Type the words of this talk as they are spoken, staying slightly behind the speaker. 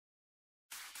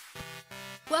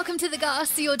Welcome to The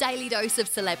Goss, your daily dose of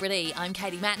celebrity. I'm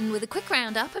Katie Matten with a quick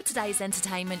roundup of today's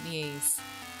entertainment news.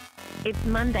 It's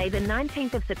Monday, the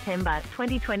 19th of September,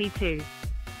 2022.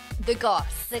 The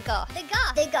Goss. The Goss. The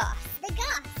Goss. The Goss. The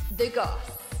Goss. The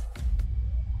Goss.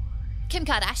 Kim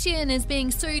Kardashian is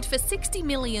being sued for $60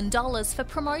 million for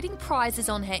promoting prizes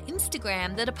on her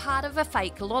Instagram that are part of a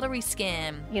fake lottery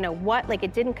scam. You know what? Like,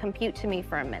 it didn't compute to me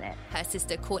for a minute. Her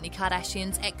sister Kourtney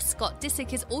Kardashian's ex Scott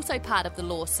Disick is also part of the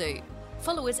lawsuit.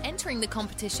 Followers entering the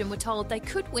competition were told they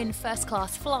could win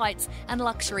first-class flights and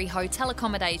luxury hotel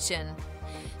accommodation.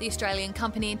 The Australian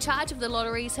company in charge of the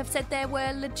lotteries have said there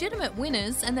were legitimate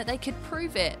winners and that they could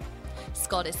prove it.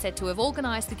 Scott is said to have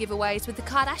organised the giveaways, with the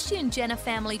Kardashian-Jenner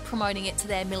family promoting it to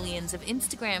their millions of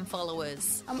Instagram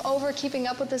followers. I'm over keeping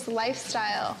up with this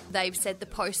lifestyle. They've said the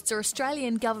posts are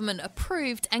Australian government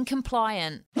approved and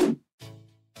compliant.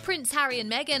 Prince Harry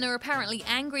and Meghan are apparently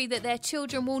angry that their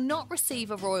children will not receive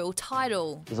a royal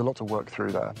title. There's a lot to work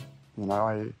through there. You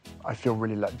know, I feel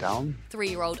really let down.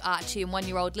 3-year-old Archie and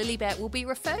 1-year-old Lilibet will be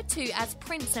referred to as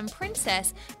Prince and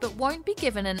Princess, but won't be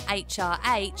given an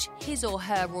HRH, his or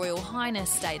her Royal Highness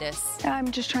status. I'm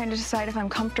just trying to decide if I'm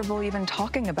comfortable even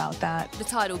talking about that. The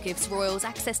title gives royals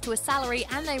access to a salary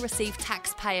and they receive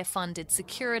taxpayer-funded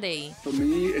security. For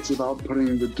me, it's about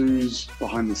putting the dues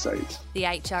behind the scenes. The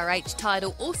HRH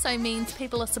title also means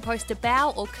people are supposed to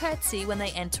bow or curtsy when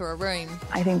they enter a room.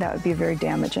 I think that would be very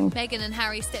damaging. Meghan and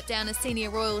Harry stepped down as senior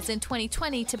royals in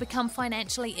 2020 to become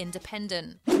financially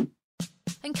independent.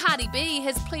 And Cardi B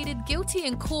has pleaded guilty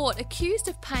in court, accused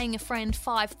of paying a friend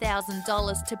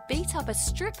 $5,000 to beat up a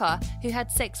stripper who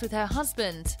had sex with her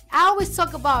husband. I always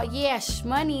talk about,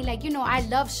 shmoney, I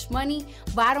love shmoney,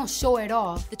 but I don't show it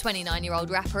off. The 29-year-old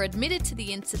rapper admitted to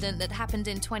the incident that happened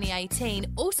in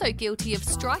 2018, also guilty of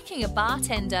striking a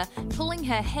bartender, pulling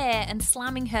her hair and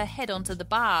slamming her head onto the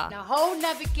bar. The whole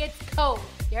never gets cold.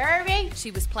 You heard me?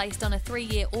 She was placed on a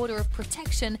 3-year order of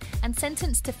protection and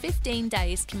sentenced to 15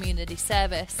 days community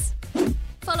service.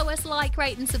 Follow us, like,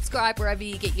 rate and subscribe wherever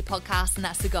you get your podcasts, and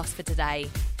that's The Goss for today.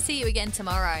 See you again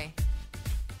tomorrow.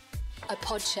 A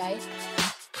Podshape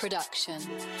production.